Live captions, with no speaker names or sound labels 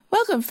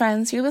Welcome,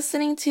 friends. You're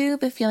listening to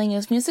The Feeling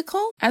is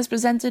Musical, as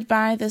presented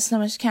by the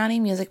Snohomish County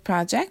Music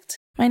Project.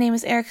 My name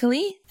is Erica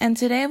Lee, and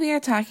today we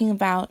are talking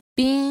about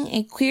being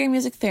a queer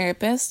music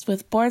therapist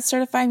with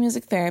board-certified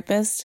music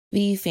therapist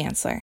V.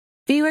 Fansler.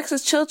 V works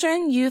with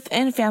children, youth,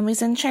 and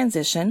families in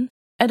transition.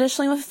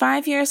 Additionally, with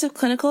 5 years of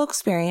clinical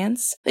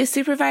experience, they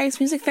supervise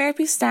music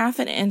therapy staff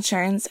and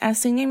interns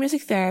as senior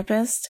music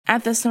therapist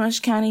at the Snohomish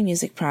County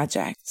Music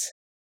Project.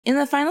 In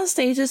the final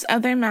stages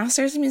of their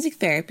Master's in Music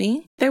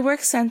Therapy, their work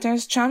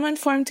centers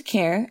trauma-informed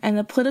care and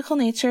the political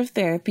nature of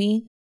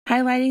therapy,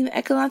 highlighting the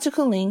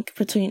ecological link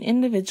between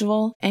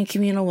individual and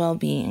communal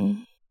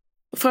well-being.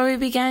 Before we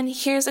begin,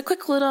 here's a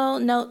quick little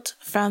note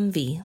from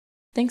V.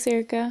 Thanks,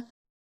 Erica.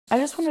 I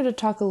just wanted to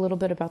talk a little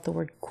bit about the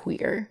word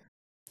queer.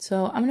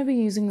 So I'm going to be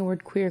using the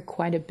word queer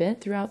quite a bit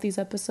throughout these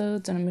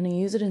episodes, and I'm going to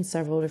use it in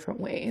several different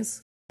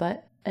ways.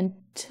 But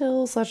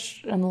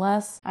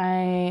unless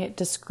I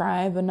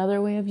describe another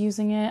way of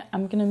using it,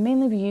 I'm going to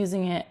mainly be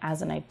using it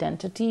as an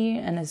identity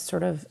and as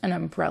sort of an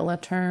umbrella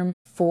term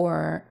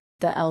for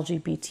the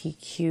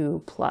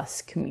LGBTQ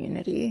plus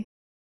community.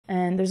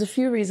 And there's a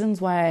few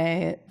reasons why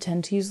I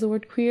tend to use the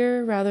word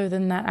queer rather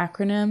than that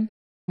acronym.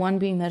 One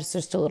being that it's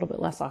just a little bit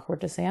less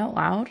awkward to say out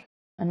loud.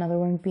 Another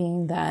one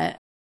being that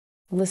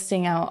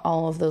listing out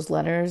all of those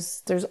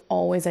letters, there's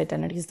always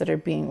identities that are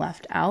being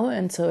left out.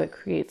 And so it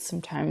creates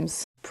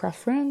sometimes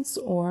preference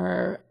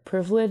or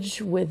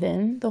privilege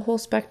within the whole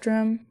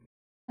spectrum.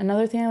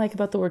 Another thing I like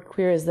about the word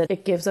queer is that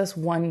it gives us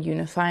one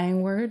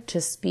unifying word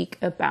to speak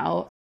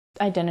about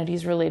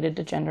identities related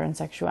to gender and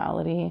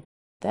sexuality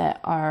that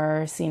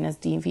are seen as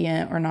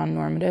deviant or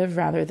non-normative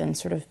rather than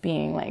sort of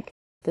being like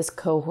this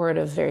cohort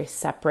of very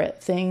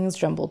separate things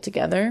jumbled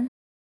together.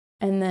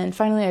 And then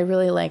finally, I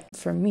really like,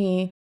 for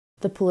me,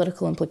 the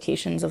political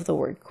implications of the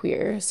word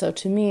queer. So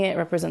to me, it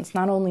represents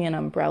not only an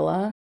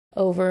umbrella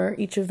over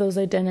each of those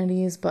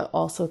identities, but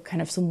also kind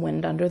of some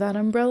wind under that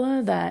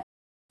umbrella that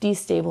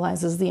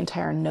destabilizes the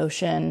entire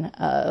notion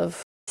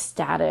of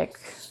static,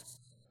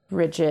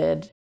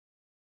 rigid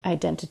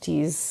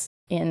identities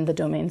in the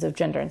domains of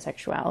gender and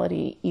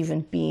sexuality,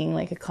 even being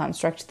like a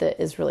construct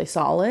that is really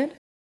solid.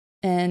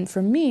 And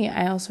for me,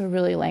 I also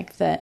really like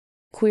that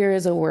queer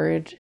is a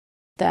word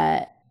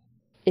that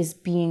is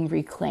being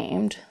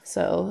reclaimed.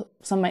 So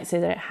some might say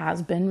that it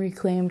has been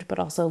reclaimed, but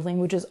also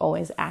language is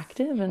always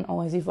active and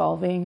always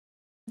evolving.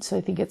 So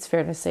I think it's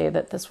fair to say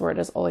that this word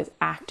is always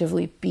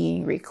actively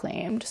being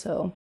reclaimed.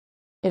 So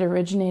it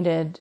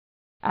originated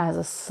as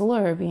a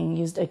slur being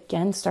used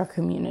against our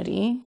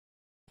community.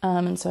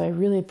 And so I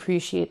really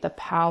appreciate the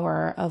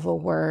power of a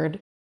word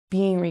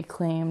being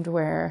reclaimed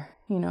where,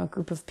 a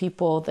group of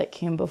people that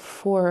came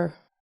before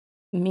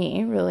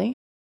me really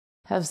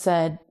have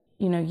said,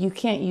 you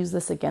can't use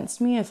this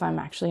against me if I'm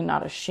actually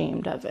not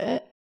ashamed of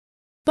it.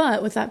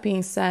 But with that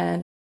being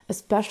said,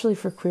 especially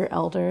for queer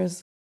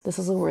elders, this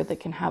is a word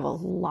that can have a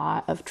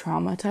lot of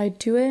trauma tied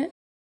to it.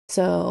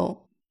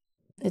 So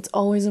it's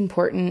always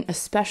important,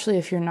 especially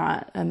if you're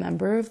not a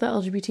member of the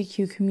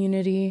LGBTQ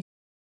community,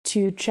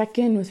 to check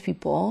in with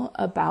people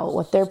about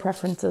what their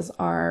preferences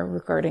are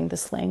regarding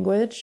this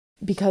language.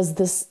 Because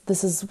this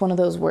is one of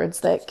those words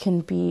that can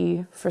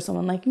be, for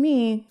someone like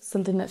me,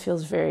 something that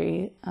feels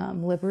very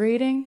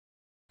liberating.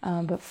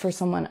 But for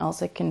someone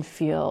else, it can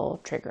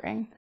feel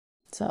triggering.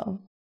 So,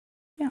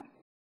 yeah.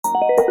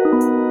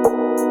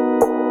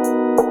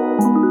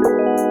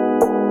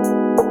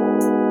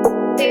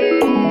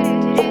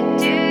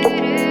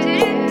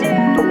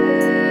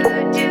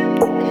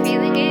 The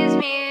feeling is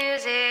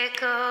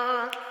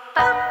musical.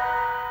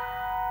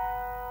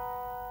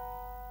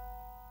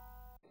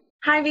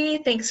 Hi, V.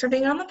 Thanks for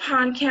being on the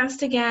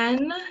podcast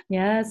again.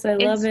 Yes, I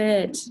love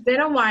it. It's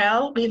been a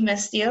while. We've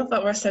missed you,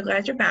 but we're so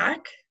glad you're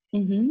back.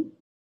 Mm-hmm.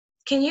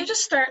 Can you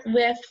just start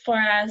with, for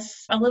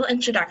us, a little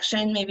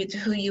introduction maybe to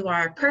who you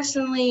are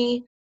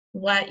personally,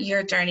 what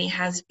your journey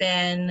has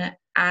been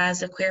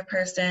as a queer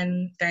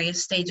person,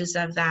 various stages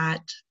of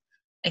that,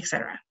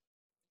 etc.?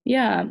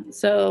 Yeah,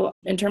 so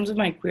in terms of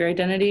my queer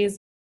identities,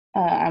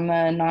 I'm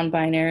a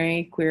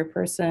non-binary queer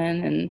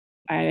person, and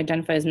I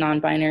identify as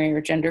non-binary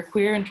or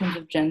genderqueer in terms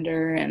of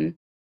gender and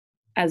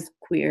as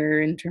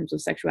queer in terms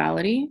of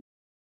sexuality.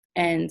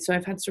 And so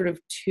I've had sort of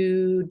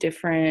two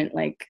different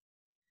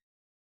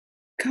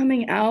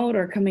coming out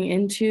or coming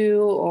into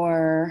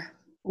or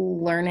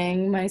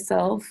learning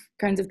myself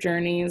kinds of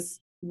journeys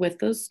with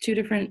those two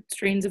different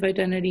strains of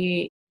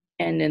identity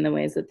and in the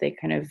ways that they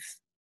kind of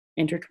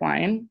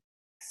intertwine.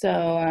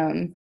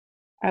 So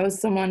I was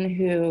someone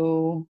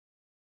who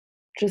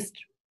just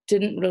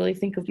didn't really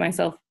think of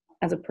myself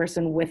as a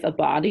person with a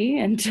body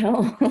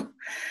until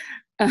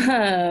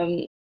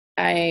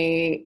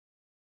I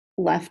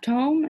left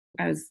home.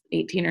 I was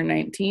 18 or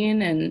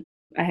 19 and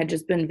I had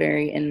just been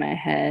very in my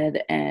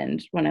head.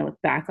 And when I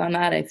look back on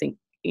that, I think,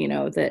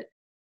 that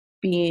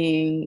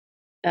being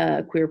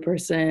a queer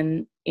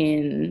person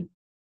in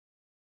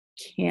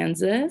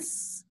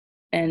Kansas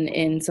and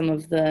in some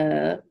of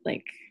the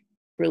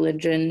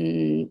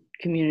religion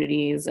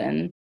communities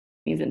and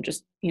even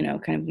just,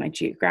 kind of my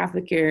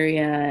geographic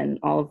area and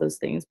all of those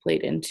things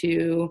played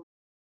into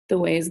the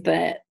ways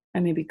that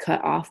I maybe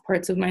cut off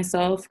parts of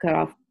myself, cut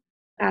off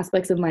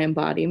aspects of my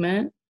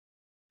embodiment.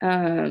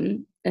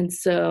 And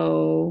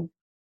so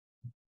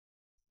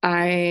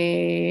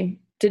I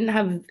didn't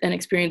have an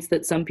experience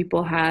that some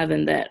people have,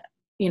 and that,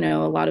 you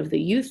know, a lot of the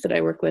youth that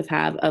I work with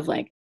have, of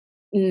like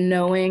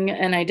knowing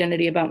an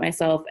identity about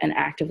myself and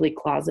actively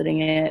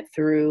closeting it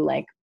through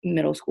like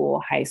middle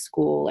school, high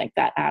school, like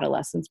that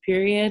adolescence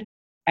period.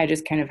 I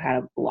just kind of had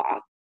a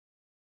block.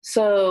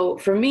 So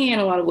for me, in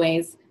a lot of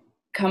ways,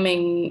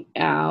 coming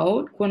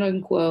out, quote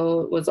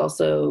unquote, was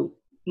also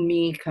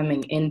me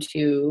coming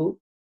into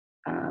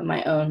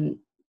my own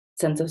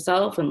sense of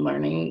self and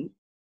learning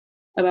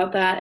about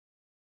that.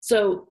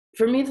 So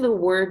for me, the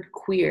word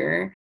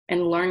queer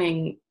and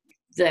learning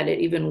that it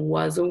even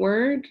was a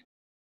word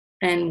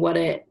and what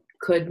it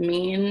could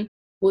mean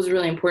was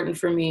really important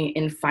for me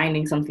in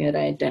finding something that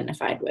I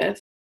identified with.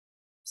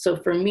 So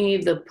for me,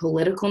 the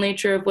political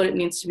nature of what it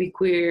means to be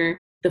queer,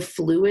 the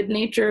fluid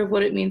nature of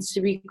what it means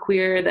to be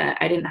queer, that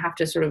I didn't have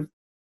to sort of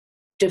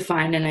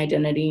define an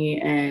identity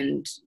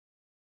and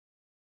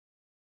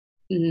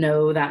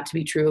know that to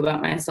be true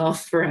about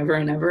myself forever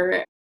and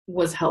ever,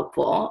 was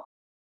helpful.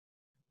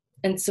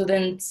 And so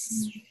then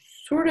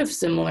sort of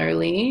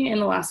similarly, in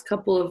the last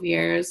couple of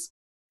years,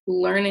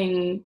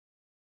 learning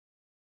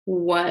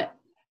what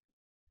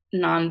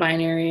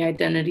non-binary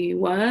identity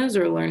was,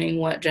 or learning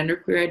what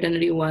genderqueer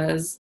identity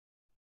was,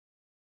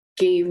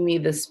 gave me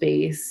the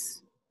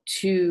space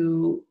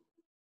to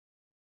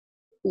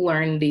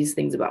learn these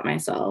things about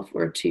myself,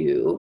 or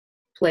to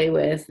play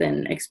with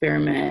and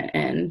experiment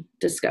and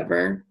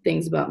discover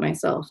things about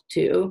myself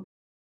too.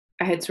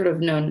 I had sort of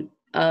known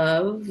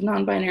of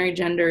non-binary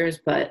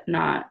genders, but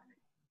not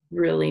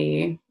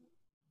really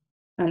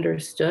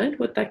understood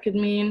what that could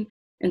mean.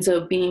 And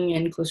so being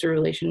in closer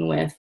relation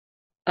with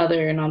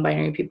other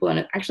non-binary people,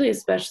 and actually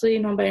especially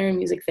non-binary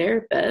music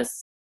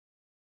therapists,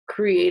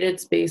 created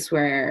space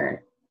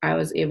where I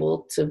was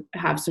able to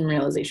have some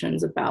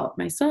realizations about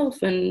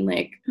myself, and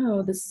like,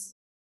 oh, this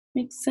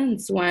makes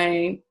sense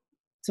why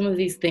some of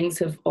these things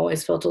have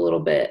always felt a little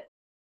bit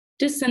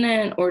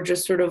dissonant, or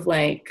just sort of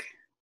like,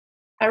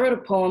 I wrote a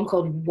poem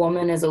called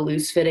Woman is a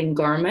Loose-Fitting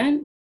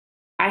Garment.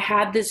 I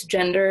had this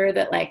gender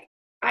that like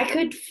I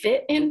could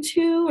fit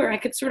into, or I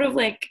could sort of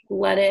like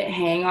let it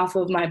hang off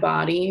of my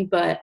body,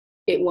 but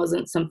it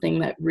wasn't something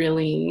that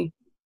really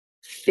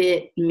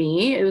fit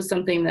me. It was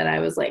something that I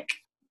was like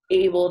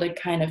able to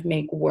kind of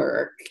make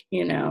work,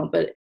 you know,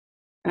 but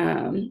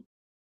and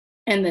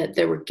that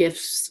there were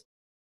gifts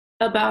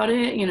about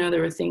it, you know,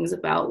 there were things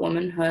about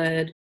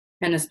womanhood,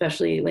 and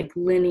especially like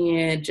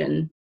lineage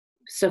and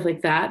stuff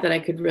like that, that I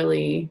could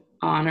really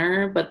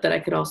honor, but that I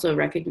could also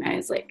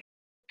recognize like,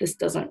 this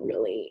doesn't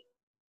really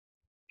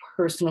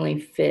personally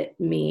fit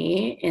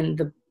me in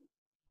the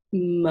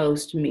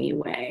most me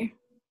way.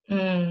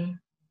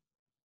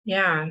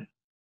 Yeah.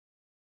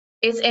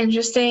 It's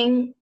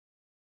interesting.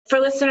 For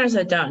listeners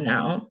that don't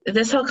know,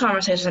 this whole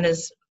conversation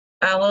is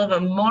a little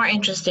bit more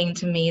interesting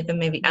to me than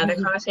maybe other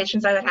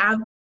conversations I would have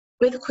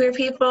with queer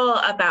people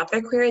about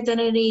their queer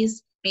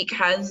identities,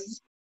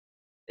 because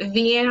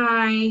V and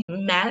I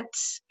met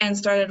and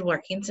started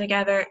working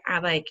together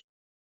at like,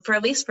 for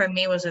at least for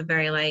me, was a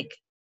very like,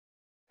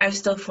 I was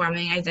still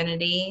forming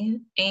identity,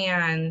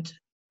 and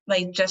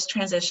like just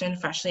transitioned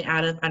freshly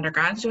out of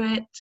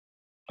undergraduate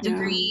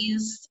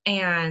degrees,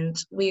 and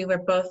we were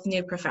both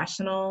new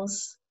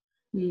professionals.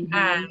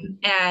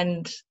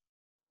 And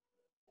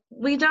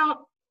we don't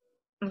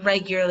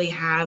regularly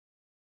have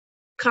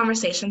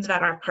conversations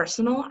about our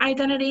personal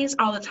identities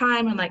all the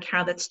time, and like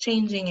how that's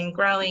changing and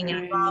growing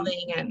and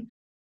evolving.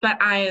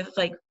 But I've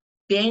like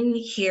been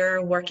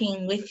here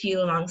working with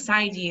you,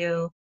 alongside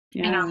you,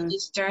 and all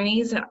these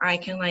journeys that I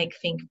can like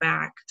think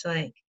back to,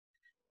 like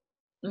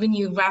when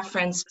you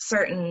reference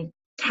certain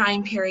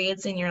time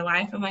periods in your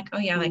life, I'm like, oh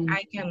yeah, like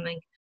I can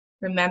like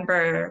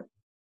remember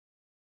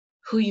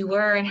who you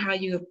were and how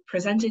you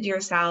presented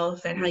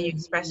yourself and how you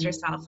expressed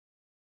yourself.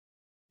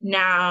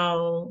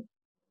 Now,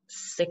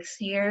 6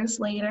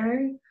 years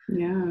later,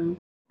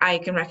 I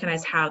can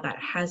recognize how that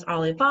has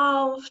all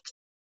evolved,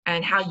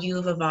 and how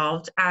you've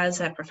evolved as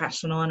a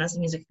professional and as a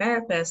music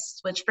therapist,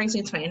 which brings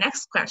me to my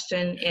next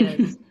question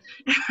is,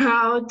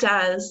 how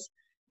does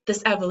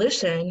this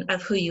evolution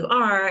of who you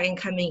are and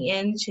coming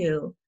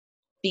into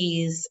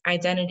these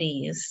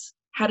identities,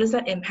 how does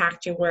that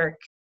impact your work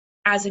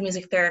as a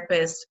music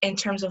therapist in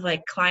terms of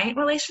like client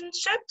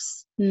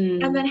relationships?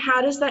 And then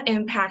how does that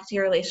impact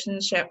your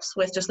relationships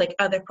with just like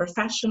other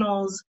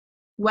professionals,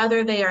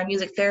 whether they are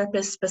music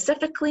therapists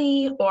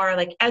specifically, or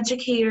like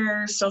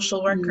educators,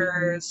 social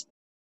workers,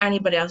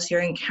 anybody else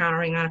you're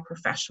encountering on a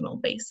professional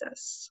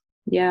basis?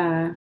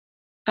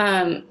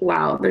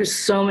 Wow, there's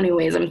so many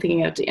ways I'm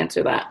thinking of to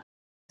answer that.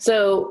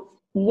 So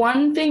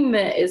one thing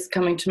that is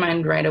coming to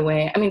mind right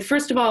away, I mean,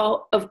 first of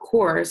all, of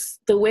course,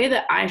 the way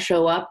that I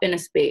show up in a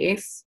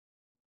space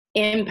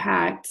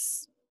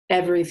impacts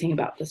everything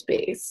about the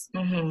space.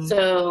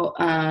 So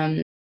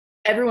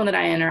everyone that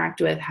I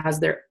interact with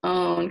has their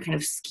own kind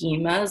of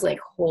schemas, like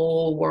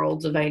whole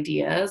worlds of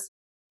ideas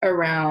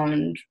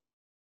around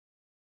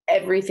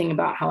everything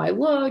about how I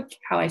look,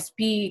 how I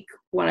speak,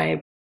 what I,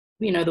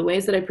 the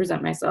ways that I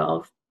present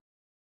myself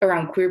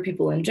around queer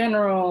people in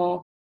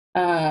general,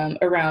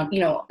 around,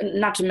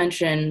 not to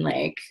mention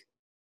like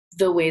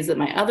the ways that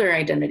my other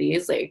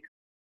identities, like,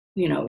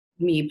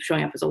 me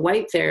showing up as a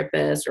white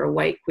therapist or a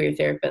white queer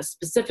therapist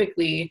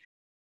specifically,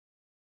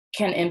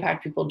 can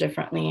impact people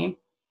differently.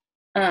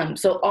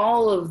 So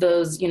all of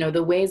those,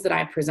 the ways that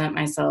I present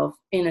myself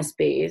in a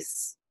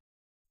space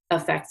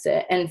affects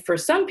it. And for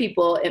some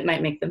people, it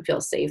might make them feel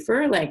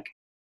safer, like,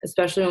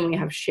 especially when we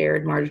have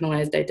shared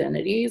marginalized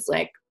identities,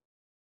 like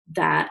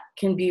that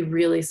can be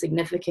really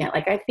significant.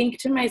 Like, I think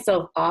to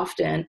myself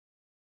often,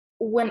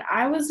 when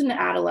I was an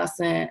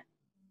adolescent,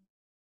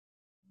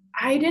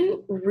 I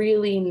didn't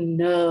really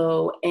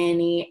know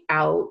any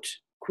out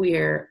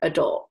queer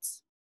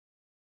adults.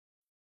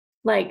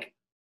 Like,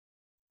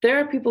 there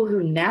are people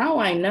who now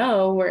I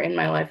know were in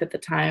my life at the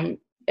time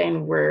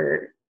and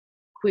were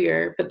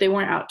queer, but they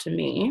weren't out to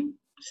me.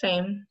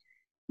 Same.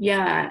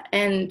 Yeah.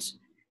 And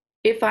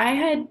if I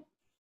had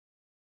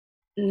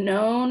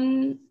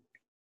known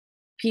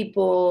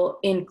people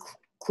in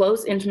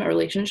close, intimate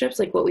relationships,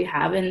 like what we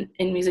have in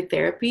music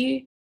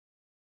therapy,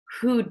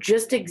 who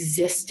just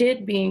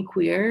existed being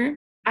queer,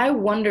 I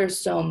wonder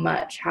so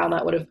much how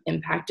that would have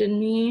impacted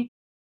me,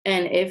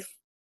 and if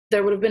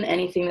there would have been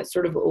anything that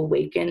sort of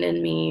awakened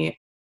in me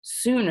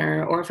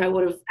sooner, or if I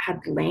would have had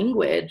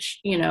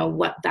language,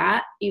 what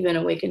that even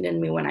awakened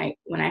in me when I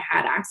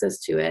had access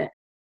to it.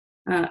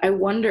 I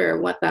wonder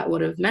what that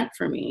would have meant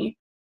for me.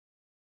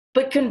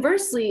 But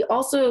conversely,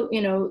 also,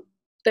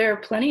 there are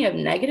plenty of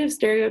negative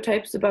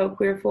stereotypes about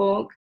queer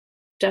folk.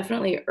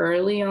 Definitely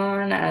early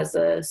on as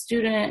a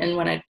student and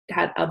when I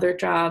had other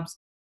jobs,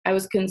 I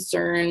was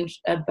concerned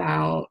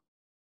about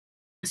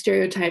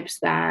stereotypes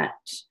that,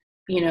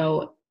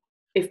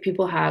 if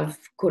people have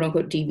quote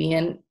unquote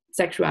deviant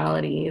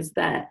sexualities,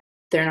 that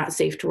they're not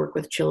safe to work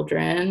with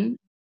children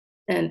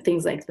and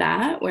things like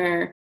that,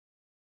 where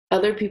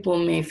other people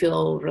may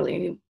feel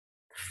really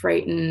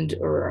frightened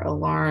or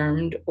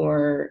alarmed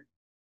or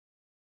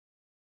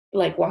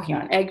like walking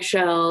on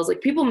eggshells.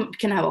 Like, people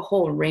can have a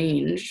whole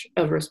range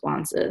of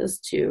responses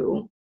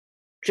to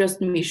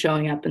just me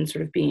showing up and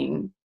sort of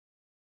being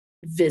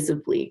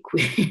visibly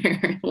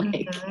queer.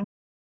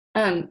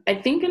 I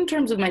think in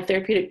terms of my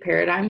therapeutic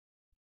paradigm,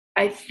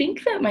 I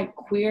think that my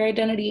queer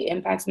identity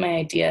impacts my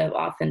idea of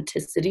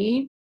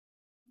authenticity.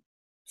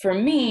 For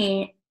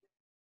me,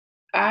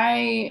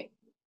 I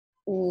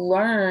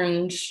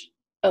learned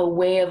a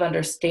way of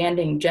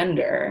understanding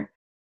gender,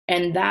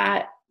 and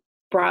that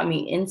brought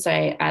me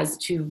insight as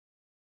to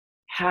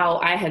how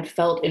I had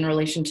felt in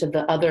relation to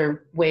the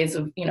other ways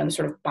of, the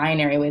sort of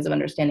binary ways of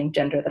understanding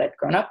gender that I'd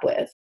grown up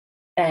with.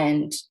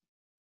 And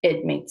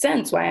it made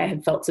sense why I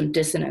had felt some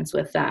dissonance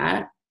with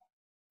that.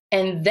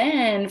 And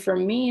then for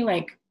me,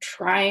 like,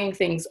 trying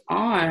things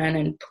on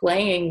and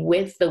playing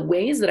with the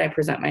ways that I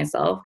present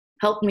myself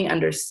helped me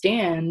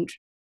understand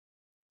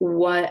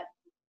what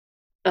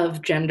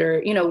of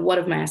gender, what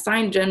of my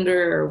assigned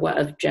gender or what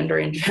of gender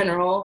in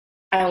general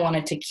I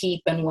wanted to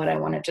keep and what I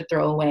wanted to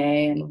throw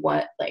away, and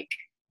what like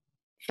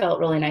felt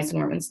really nice and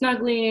warm and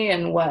snuggly,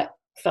 and what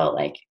felt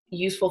like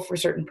useful for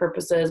certain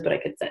purposes, but I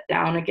could set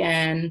down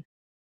again.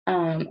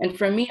 And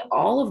for me,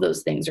 all of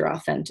those things are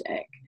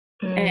authentic.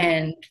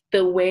 And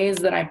the ways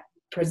that I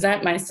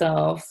present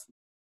myself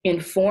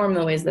inform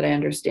the ways that I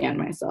understand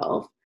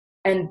myself,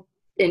 and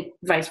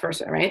vice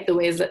versa, right? The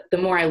ways that the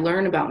more I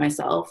learn about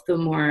myself, the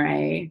more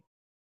I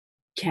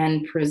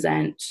can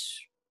present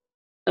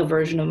a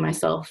version of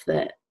myself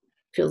that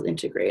feels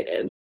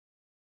integrated.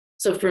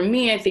 So for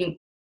me, I think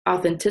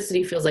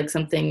authenticity feels like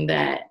something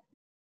that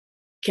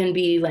can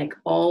be like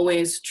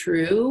always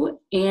true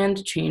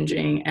and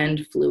changing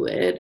and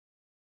fluid,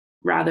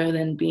 rather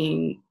than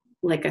being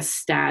like a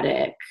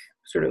static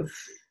sort of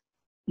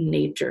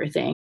nature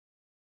thing.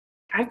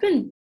 I've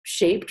been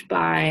shaped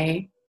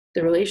by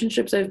the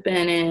relationships I've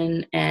been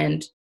in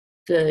and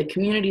the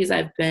communities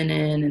I've been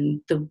in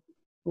and the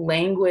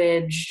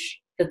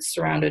language that's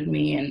surrounded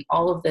me and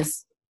all of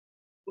this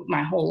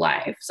my whole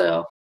life.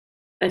 So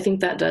I think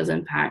that does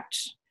impact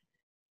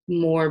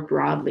more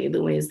broadly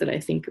the ways that I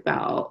think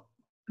about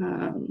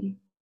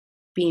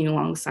being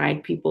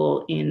alongside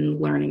people in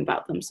learning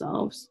about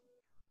themselves.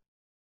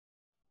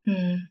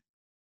 I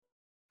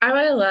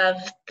really love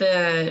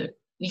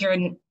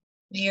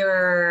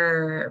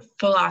your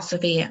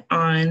philosophy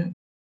on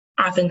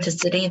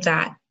authenticity,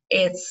 that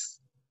it's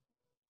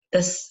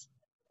this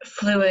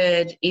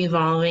fluid,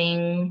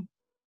 evolving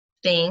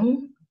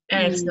thing,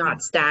 and it's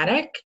not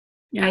static.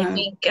 Yeah. I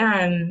think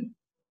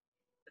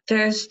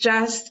there's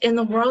just, in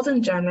the world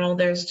in general,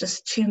 there's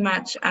just too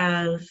much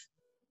of,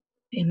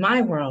 in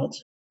my world,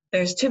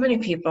 there's too many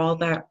people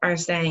that are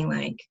saying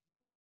like,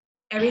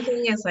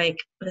 everything is like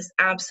this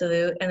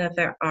absolute, and that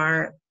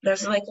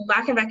there's like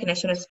lack of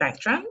recognition of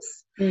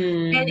spectrums.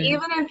 And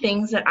even in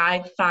things that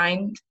I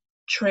find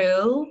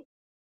true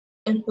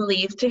and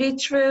believe to be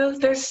true,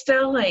 there's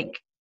still like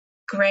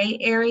gray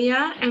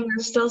area, and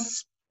there's still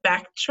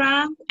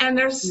spectrum, and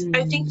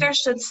I think there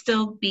should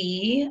still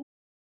be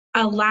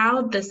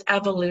allowed this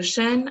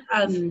evolution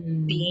of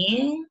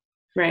being.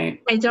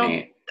 Right.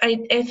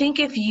 I think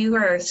if you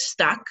are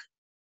stuck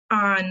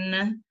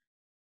on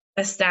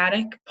a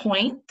static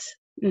point,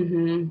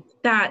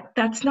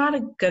 that's not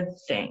a good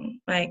thing.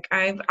 Like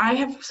I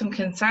have some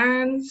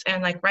concerns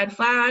and like red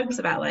flags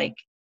about like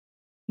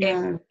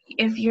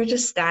if you're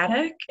just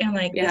static and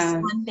like this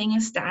one thing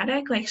is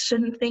static, like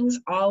shouldn't things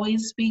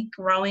always be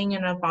growing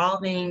and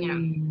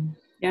evolving?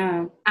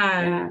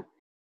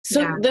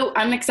 So though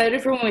I'm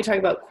excited for when we talk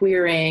about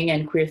queering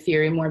and queer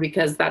theory more,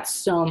 because that's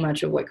so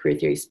much of what queer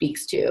theory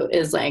speaks to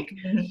is like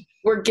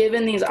we're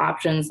given these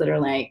options that are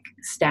like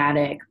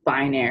static,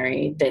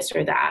 binary, this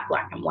or that,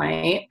 black and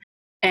white.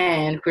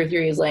 And queer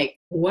theory is like,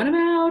 what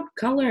about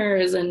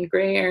colors and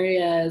gray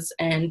areas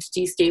and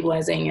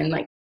destabilizing and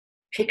like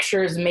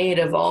pictures made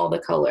of all the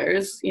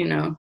colors, you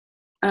know?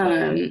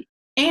 And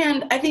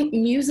I think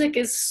music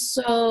is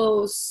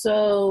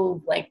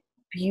so like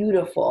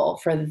beautiful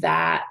for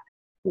that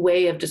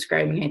way of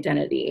describing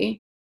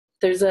identity.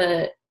 There's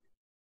a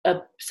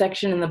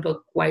section in the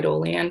book White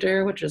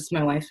Oleander, which is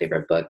my wife's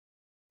favorite book,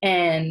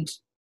 and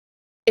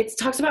it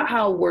talks about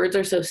how words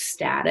are so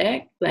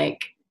static,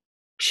 like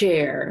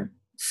chair,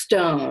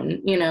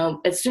 stone, you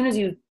know, as soon as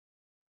you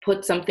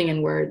put something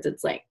in words,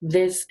 it's like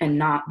this and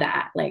not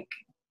that, like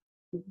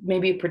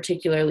maybe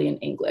particularly in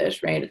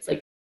English, right? It's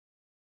like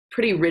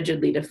pretty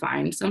rigidly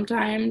defined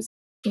sometimes.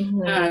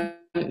 And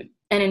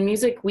in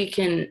music, we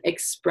can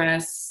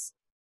express,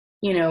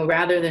 you know,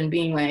 rather than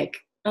being like,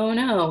 oh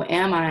no,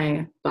 am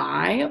I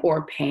bi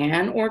or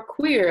pan or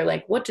queer?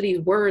 Like, what do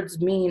these words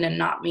mean and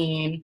not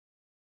mean?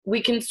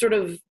 We can sort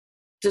of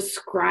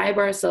describe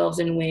ourselves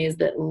in ways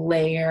that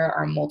layer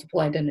our multiple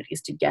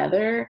identities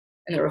together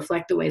and that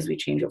reflect the ways we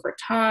change over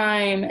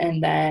time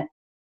and that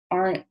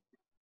aren't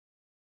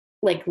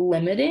like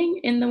limiting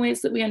in the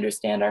ways that we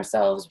understand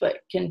ourselves, but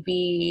can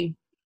be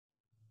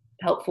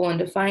helpful in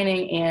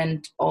defining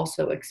and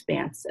also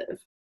expansive.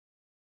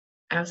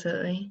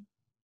 Absolutely.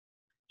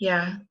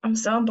 Yeah, I'm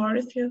so on board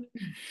with you.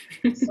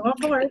 So on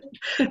board.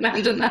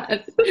 Imagine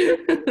that.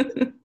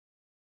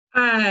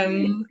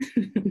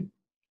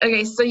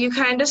 Okay, so you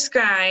kind of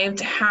described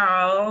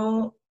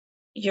how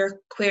your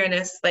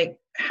queerness, like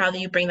how do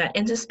you bring that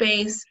into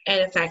space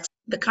and affects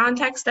the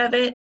context of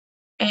it,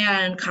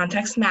 and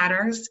context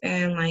matters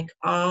in like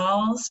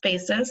all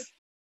spaces.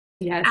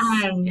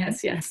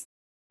 Yes, yes.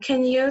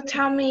 Can you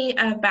tell me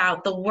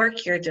about the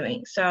work you're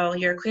doing? So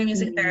you're a queer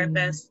music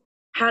therapist.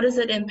 How does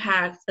it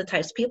impact the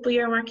types of people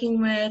you're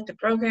working with, the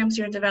programs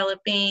you're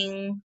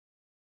developing?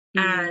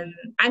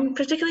 I'm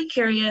particularly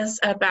curious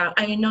about,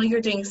 I know you're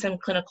doing some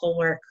clinical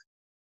work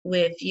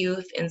with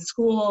youth in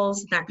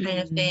schools, that kind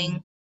of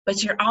thing,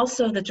 but you're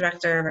also the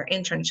director of our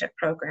internship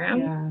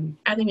program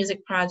at the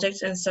Music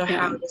Project. And so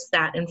how does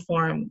that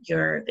inform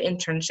the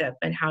internship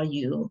and how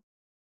you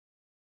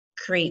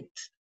create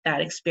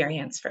that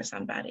experience for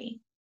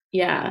somebody?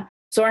 Yeah.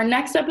 So our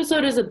next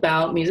episode is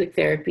about music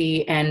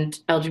therapy and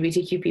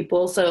LGBTQ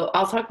people. So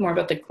I'll talk more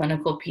about the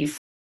clinical piece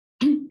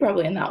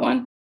probably in that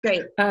one.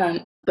 Great.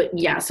 But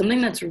yeah,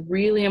 something that's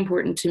really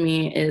important to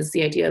me is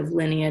the idea of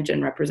lineage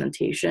and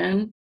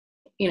representation.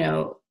 You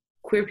know,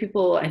 queer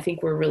people, I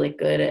think we're really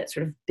good at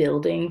sort of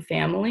building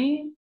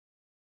family,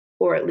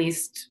 or at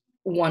least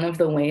one of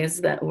the ways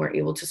that we're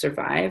able to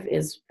survive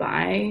is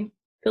by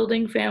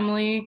building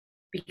family,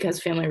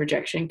 because family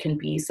rejection can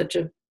be such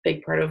a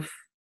big part of,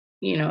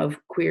 you know, of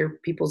queer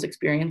people's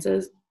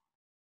experiences.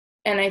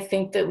 And I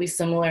think that we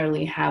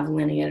similarly have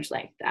lineage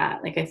like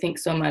that. Like I think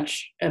so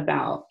much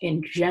about,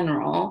 in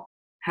general,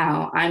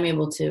 how I'm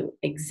able to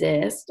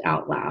exist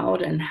out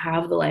loud and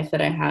have the life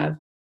that I have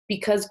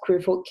because queer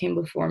folk came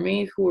before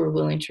me who were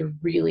willing to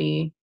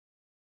really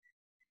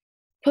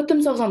put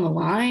themselves on the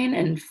line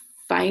and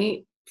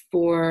fight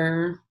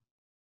for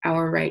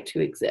our right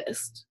to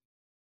exist.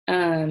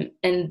 And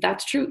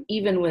that's true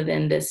even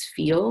within this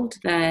field,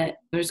 that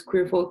there's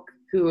queer folk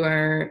who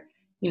are,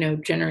 you know,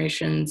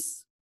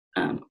 generations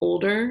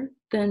older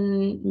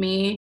than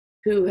me,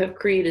 who have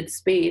created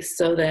space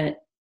so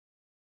that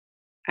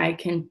I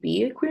can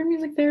be a queer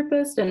music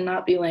therapist and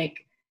not be like,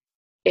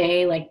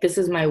 like this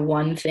is my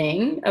one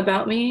thing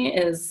about me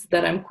is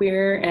that I'm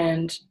queer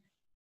and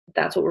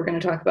that's what we're going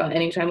to talk about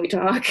anytime we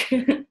talk.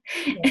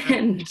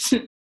 And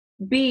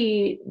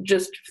B,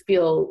 just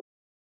feel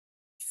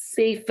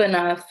safe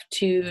enough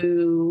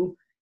to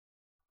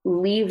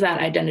leave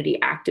that identity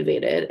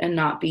activated and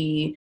not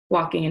be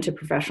walking into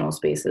professional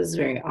spaces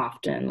very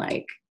often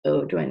like,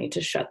 oh, do I need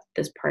to shut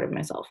this part of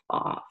myself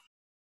off?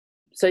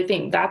 So I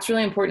think that's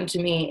really important to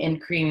me in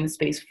creating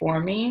space for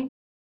me.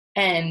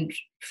 And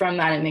from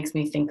that, it makes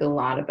me think a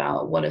lot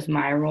about what is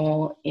my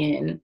role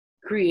in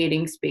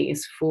creating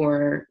space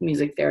for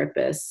music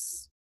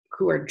therapists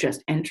who are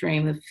just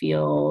entering the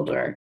field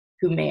or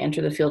who may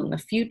enter the field in the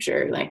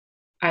future. Like,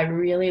 I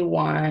really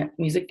want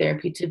music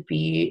therapy to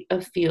be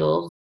a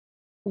field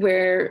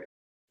where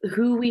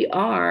who we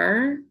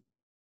are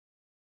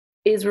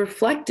is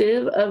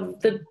reflective of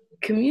the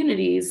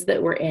communities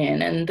that we're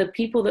in and the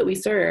people that we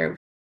serve,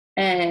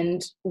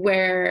 and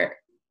where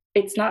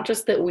it's not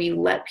just that we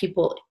let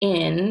people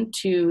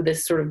into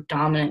this sort of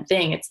dominant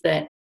thing, it's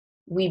that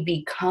we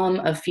become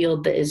a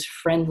field that is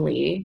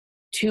friendly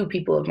to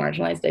people of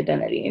marginalized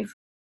identities.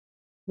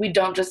 We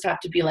don't just have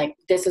to be like,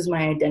 this is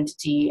my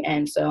identity,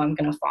 and so I'm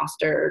going to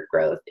foster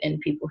growth in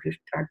people who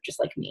are just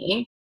like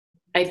me.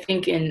 I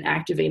think in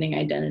activating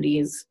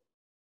identities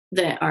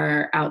that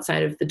are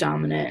outside of the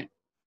dominant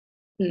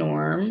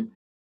norm,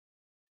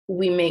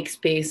 we make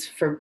space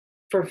for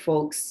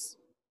folks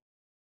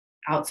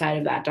outside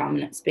of that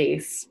dominant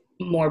space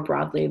more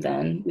broadly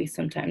than we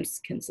sometimes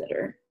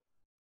consider.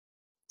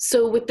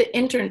 So with the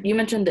you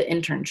mentioned the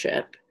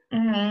internship.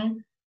 Mm-hmm.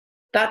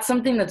 That's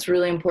something that's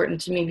really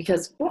important to me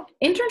because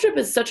internship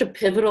is such a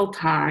pivotal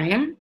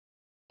time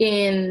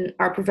in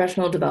our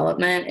professional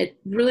development. It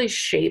really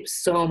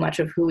shapes so much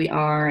of who we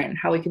are and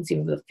how we conceive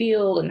of the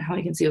field and how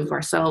we conceive of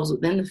ourselves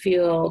within the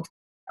field,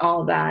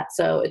 all of that.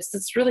 So it's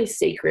this really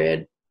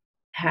sacred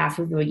half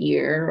of a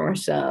year or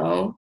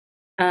so.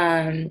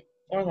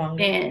 Or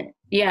longer.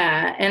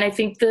 And I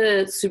think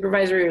the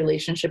supervisory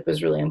relationship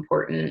is really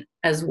important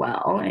as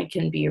well. It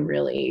can be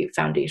really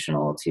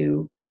foundational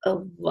to a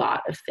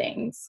lot of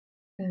things.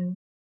 Mm.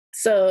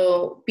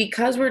 So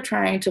because we're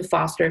trying to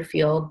foster a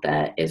field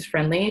that is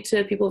friendly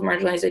to people with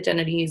marginalized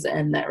identities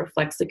and that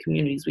reflects the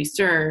communities we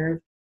serve,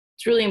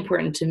 it's really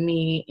important to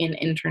me in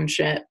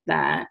internship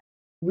that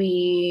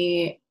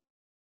we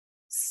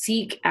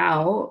seek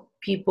out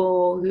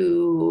people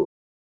who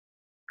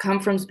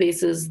come from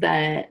spaces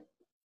of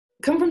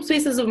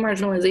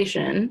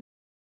marginalization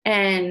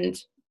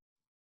and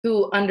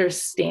who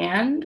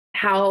understand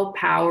how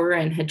power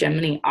and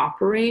hegemony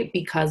operate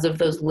because of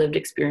those lived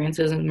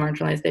experiences and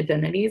marginalized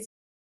identities,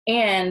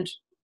 and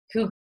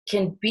who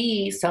can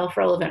be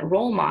self-relevant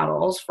role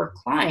models for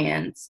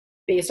clients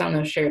based on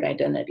those shared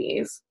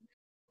identities.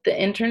 The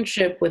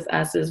internship with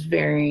us is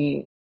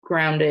very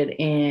grounded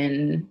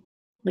in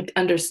like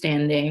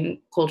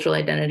understanding cultural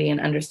identity and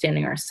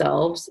understanding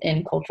ourselves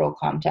in cultural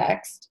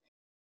context.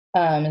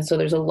 And so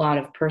there's a lot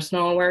of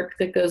personal work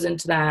that goes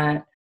into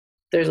that.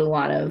 There's a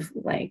lot of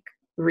like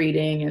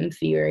reading and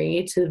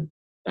theory to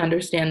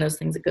understand those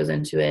things that goes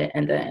into it.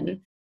 And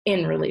then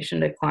in relation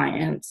to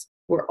clients,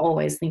 we're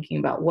always thinking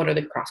about what are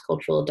the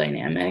cross-cultural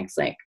dynamics,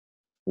 like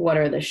what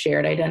are the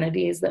shared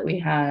identities that we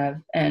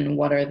have, and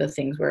what are the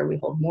things where we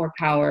hold more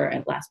power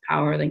and less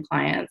power than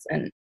clients,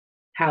 and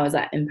how is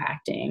that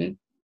impacting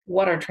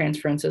what our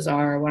transferences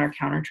are, what our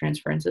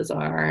counter-transferences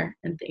are,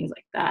 and things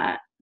like that.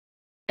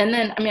 And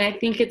then, I mean, I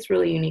think it's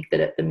really unique that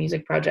at the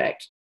Music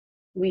Project,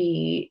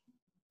 we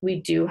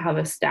do have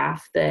a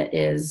staff that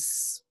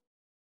is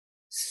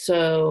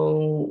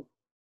so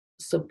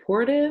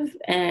supportive,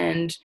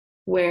 and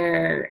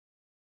where,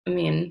 I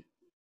mean,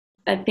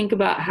 I think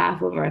about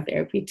half of our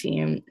therapy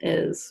team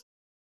is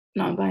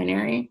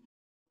non-binary.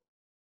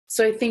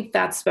 So I think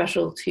that's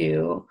special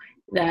too,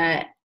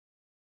 that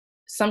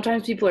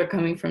sometimes people are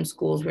coming from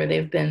schools where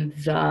they've been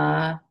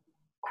the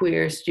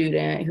queer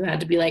student who had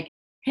to be like,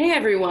 hey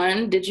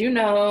everyone, did you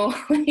know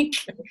like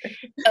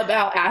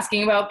about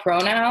asking about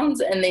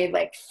pronouns? And they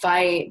like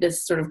fight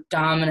this sort of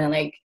dominant,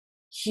 like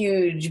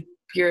huge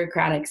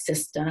bureaucratic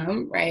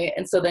system, right?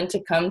 And so then to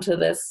come to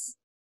this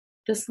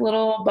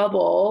little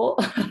bubble,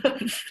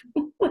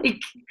 like,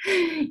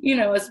 you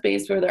know, a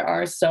space where there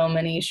are so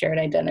many shared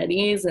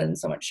identities and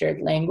so much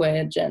shared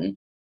language and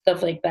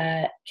stuff like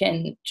that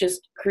can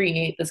just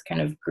create this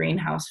kind of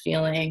greenhouse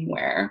feeling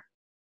where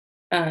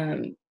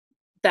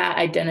that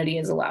identity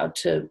is allowed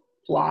to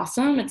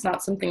blossom. It's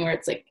not something where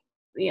it's like,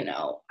 you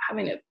know,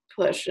 having to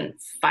push and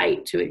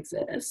fight to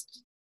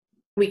exist.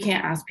 We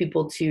can't ask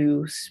people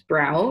to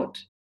sprout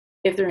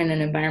if they're in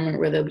an environment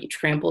where they'll be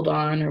trampled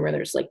on or where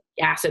there's like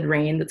acid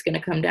rain that's going to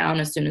come down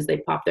as soon as they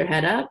pop their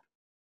head up.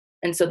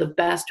 And so the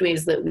best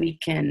ways that we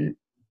can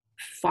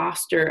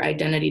foster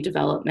identity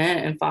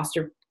development and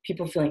foster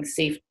people feeling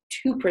safe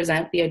to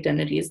present the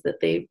identities that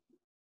they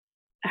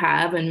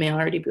have and may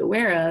already be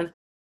aware of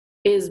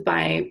is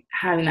by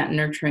having that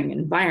nurturing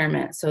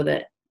environment, so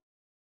that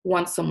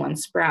once someone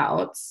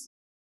sprouts,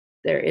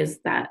 there is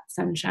that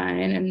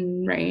sunshine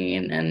and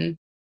rain and,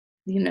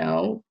 you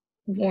know,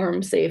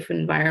 warm, safe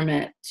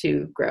environment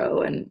to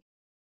grow. And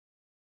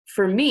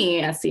for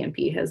me,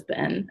 SCMP has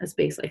been a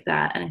space like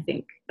that, and I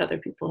think other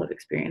people have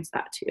experienced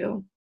that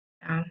too.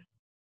 Yeah.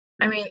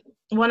 I mean,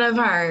 one of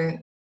our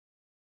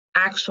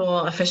actual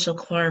official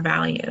core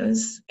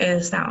values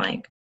is that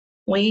like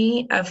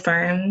we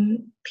affirm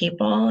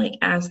people like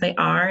as they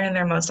are in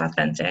their most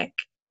authentic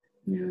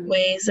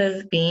ways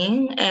of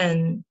being.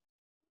 And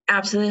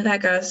absolutely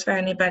that goes for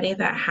anybody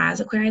that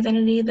has a queer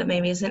identity that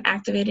maybe isn't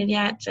activated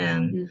yet,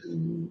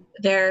 and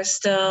they're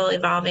still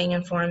evolving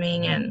and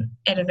forming and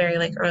at a very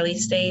like early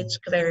stage,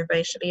 because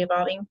everybody should be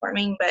evolving and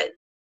forming. But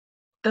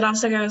that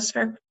also goes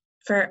for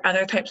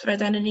other types of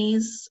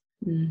identities.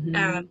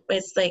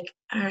 It's like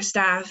our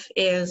staff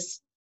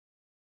is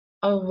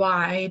a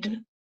wide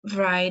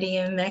variety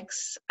and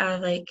mix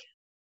of like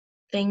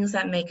things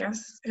that make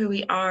us who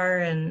we are.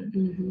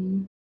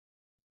 And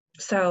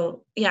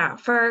so yeah,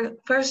 for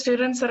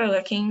students that are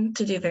looking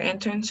to do their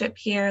internship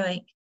here,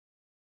 like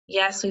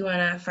yes, we want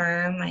to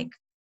affirm like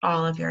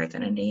all of your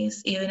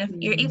identities, even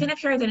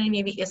if your identity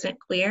maybe isn't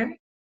queer,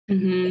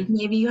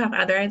 maybe you have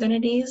other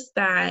identities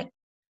that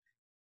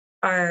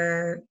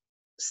are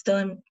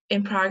still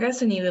in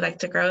progress and you would like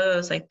to grow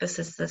those, like this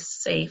is the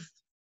safe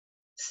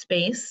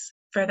space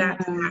for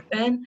that to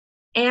happen.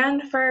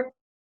 And for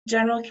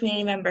general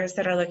community members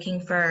that are looking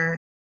for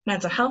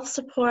mental health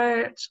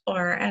support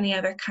or any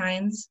other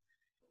kinds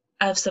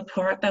of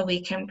support that we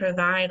can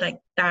provide, like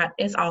that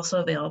is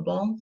also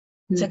available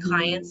to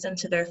clients and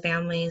to their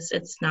families.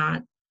 It's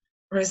not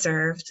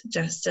reserved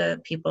just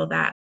to people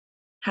that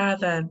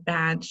have a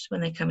badge when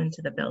they come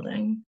into the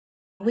building.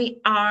 We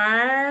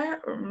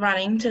are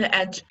running to the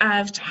edge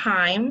of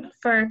time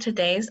for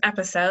today's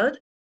episode,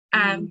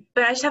 but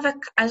I just have a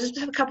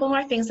couple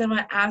more things I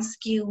want to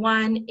ask you.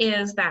 One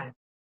is that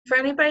for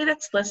anybody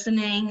that's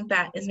listening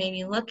that is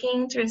maybe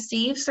looking to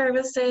receive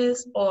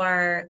services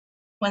or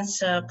wants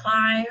to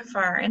apply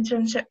for our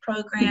internship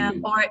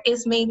program or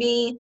is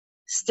maybe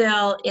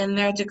still in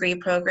their degree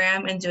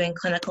program and doing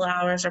clinical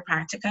hours or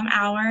practicum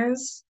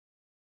hours,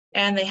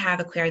 and they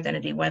have a queer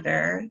identity,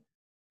 whether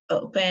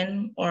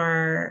open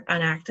or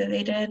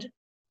unactivated,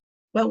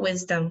 what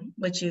wisdom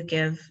would you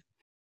give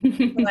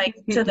like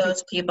to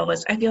those people? Which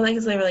I feel like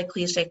is a really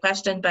cliche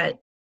question, but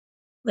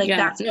like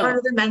that's part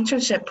of the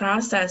mentorship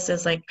process,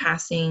 is like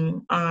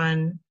passing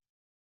on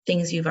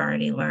things you've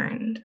already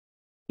learned.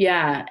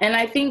 Yeah. And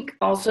I think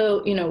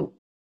also, you know,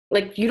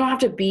 like you don't have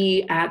to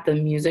be at the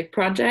music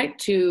project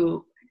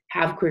to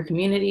have queer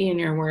community in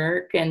your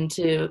work and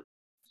to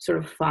sort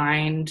of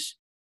find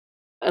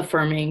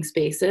affirming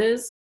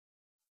spaces.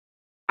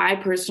 I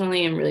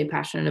personally am really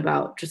passionate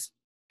about just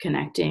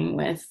connecting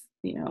with,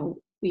 you know,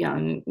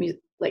 young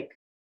music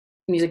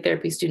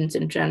therapy students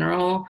in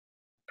general,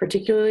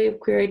 particularly of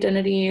queer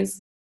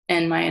identities.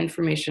 And my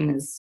information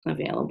is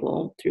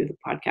available through the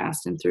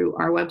podcast and through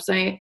our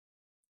website.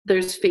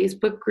 There's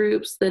Facebook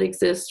groups that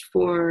exist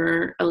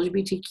for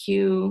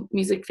LGBTQ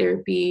music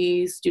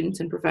therapy students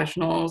and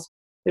professionals.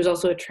 There's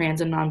also a trans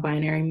and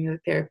non-binary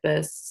music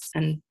therapists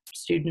and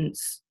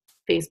students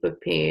Facebook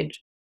page.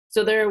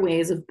 So there are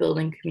ways of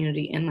building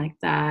community in like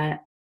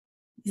that.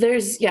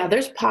 There's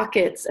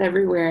pockets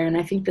everywhere. And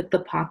I think that the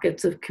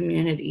pockets of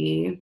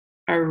community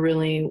are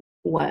really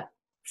what,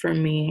 for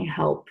me,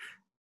 help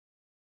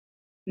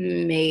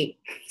make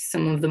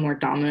some of the more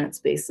dominant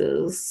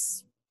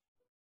spaces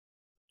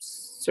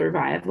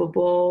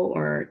survivable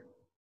or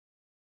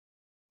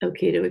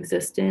okay to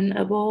exist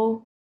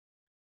in-able.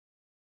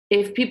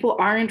 If people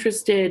are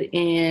interested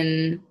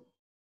in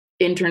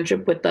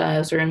internship with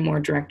us or in more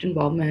direct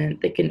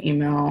involvement, they can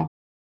email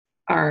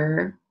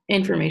our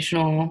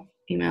informational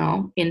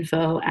email,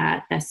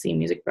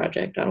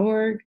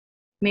 info@scmusicproject.org.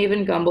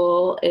 Maven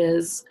Gumble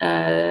is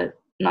a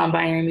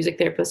non-binary music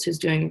therapist who's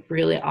doing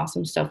really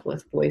awesome stuff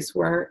with voice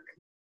work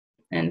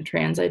and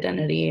trans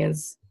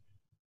identities,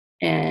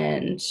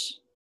 and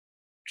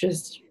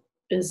just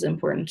is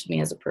important to me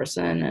as a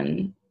person,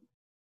 and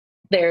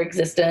their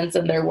existence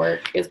and their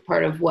work is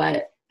part of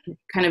what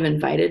kind of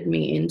invited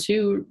me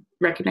into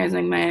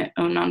recognizing my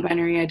own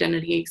non-binary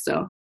identity.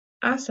 So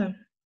awesome.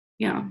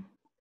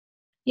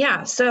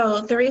 Yeah,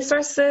 so the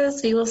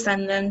resources, we will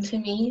send them to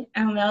me,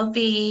 and they'll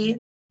be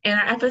in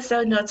our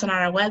episode notes on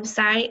our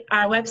website.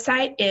 Our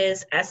website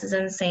is S as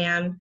in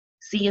Sam,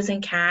 C as in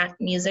Cat,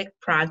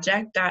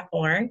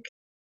 musicproject.org.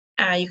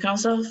 You can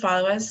also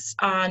follow us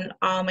on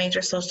all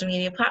major social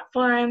media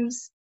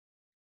platforms,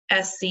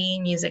 SC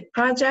Music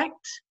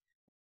Project.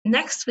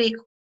 Next week,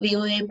 we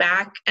will be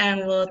back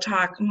and we'll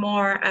talk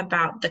more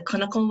about the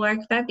clinical work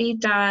that V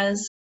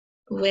does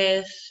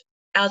with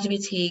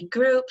LGBT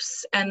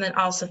groups, and then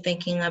also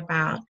thinking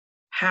about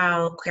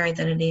how queer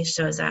identity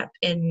shows up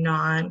in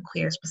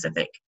non-queer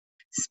specific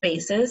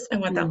spaces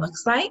and what that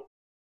looks like.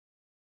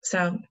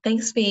 So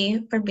thanks,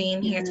 V, for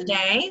being here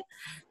today.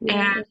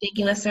 And thank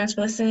you, listeners,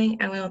 for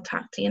listening, and we will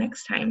talk to you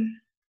next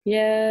time.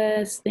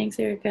 Yes, thanks,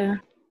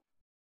 Erica.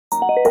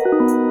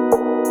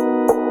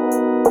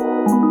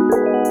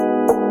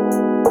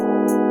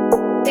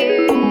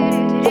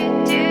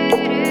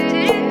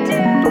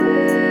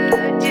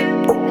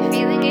 The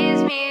feeling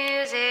is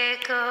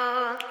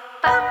musical.